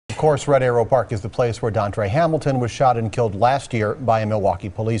course, Red Arrow Park is the place where Dontre Hamilton was shot and killed last year by a Milwaukee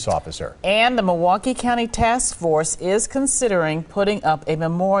police officer. And the Milwaukee County Task Force is considering putting up a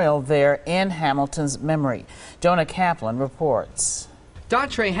memorial there in Hamilton's memory. Jonah Kaplan reports.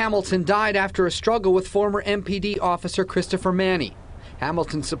 Dontre Hamilton died after a struggle with former MPD officer Christopher Manny.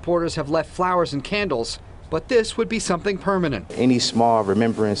 Hamilton supporters have left flowers and candles, but this would be something permanent. Any small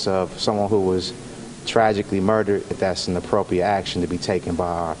remembrance of someone who was tragically murdered, that's an appropriate action to be taken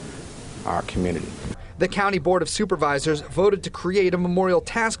by our community. The County Board of Supervisors voted to create a memorial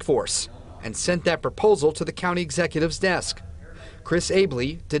task force and sent that proposal to the county executive's desk. Chris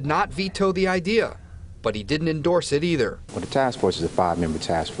Abley did not veto the idea, but he didn't endorse it either. Well, the task force is a 5-member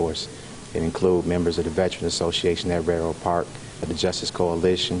task force. It includes members of the Veteran Association at Red Arrow Park, the Justice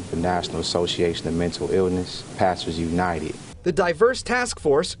Coalition, the National Association of Mental Illness, Pastors United. The diverse task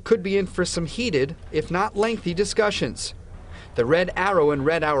force could be in for some heated, if not lengthy, discussions. The Red Arrow in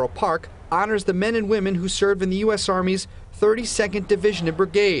Red Arrow Park honors the men and women who served in the U.S. Army's 32nd Division and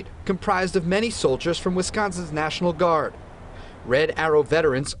Brigade, comprised of many soldiers from Wisconsin's National Guard. Red Arrow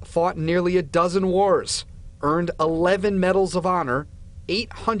veterans fought in nearly a dozen wars, earned 11 Medals of Honor,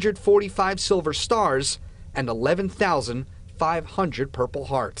 845 Silver Stars, and 11,500 Purple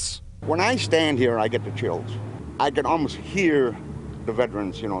Hearts. When I stand here, I get the chills. I can almost hear the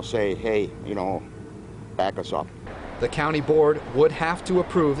veterans, say, hey, back us up. The county board would have to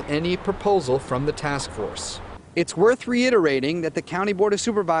approve any proposal from the task force. It's worth reiterating that the County Board of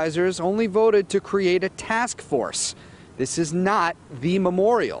Supervisors only voted to create a task force. This is not the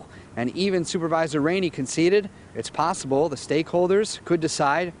memorial. And even Supervisor Rainey conceded it's possible the stakeholders could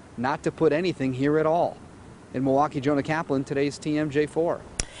decide not to put anything here at all. In Milwaukee, Jonah Kaplan, today's TMJ4.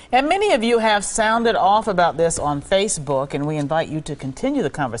 And many of you have sounded off about this on Facebook, and we invite you to continue the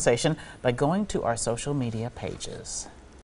conversation by going to our social media pages.